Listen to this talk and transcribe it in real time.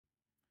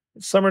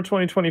Summer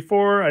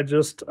 2024. I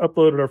just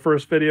uploaded our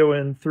first video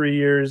in 3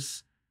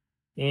 years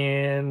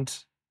and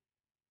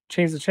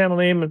changed the channel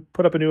name and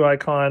put up a new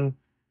icon.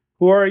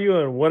 Who are you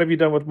and what have you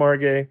done with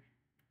Margay?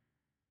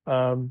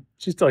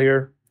 She's still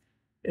here.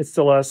 It's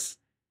still us.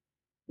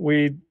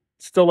 We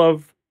still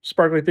love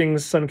sparkly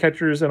things,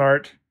 Suncatchers, and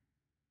art.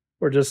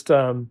 We're just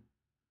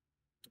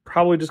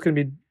probably just going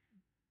to be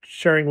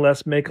sharing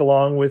less make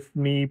along with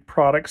me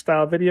product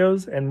style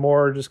videos and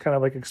more just kind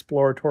of like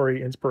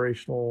exploratory,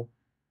 inspirational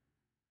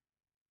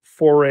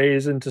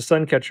forays into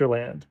Suncatcher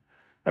land.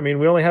 I mean,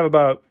 we only have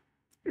about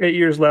 8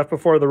 years left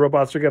before the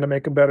robots are going to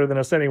make them better than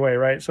us anyway,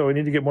 right? So we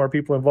need to get more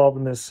people involved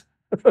in this.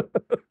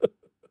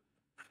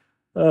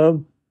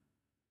 um,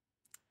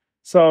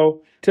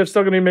 so Tiff's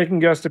still going to be making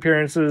guest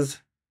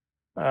appearances.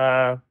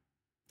 I'm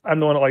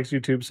the one that likes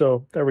YouTube,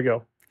 so there we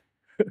go.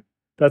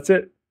 That's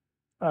it.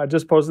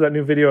 Just posted that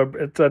new video.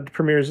 It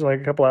premieres in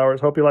like a couple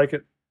hours. Hope you like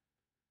it.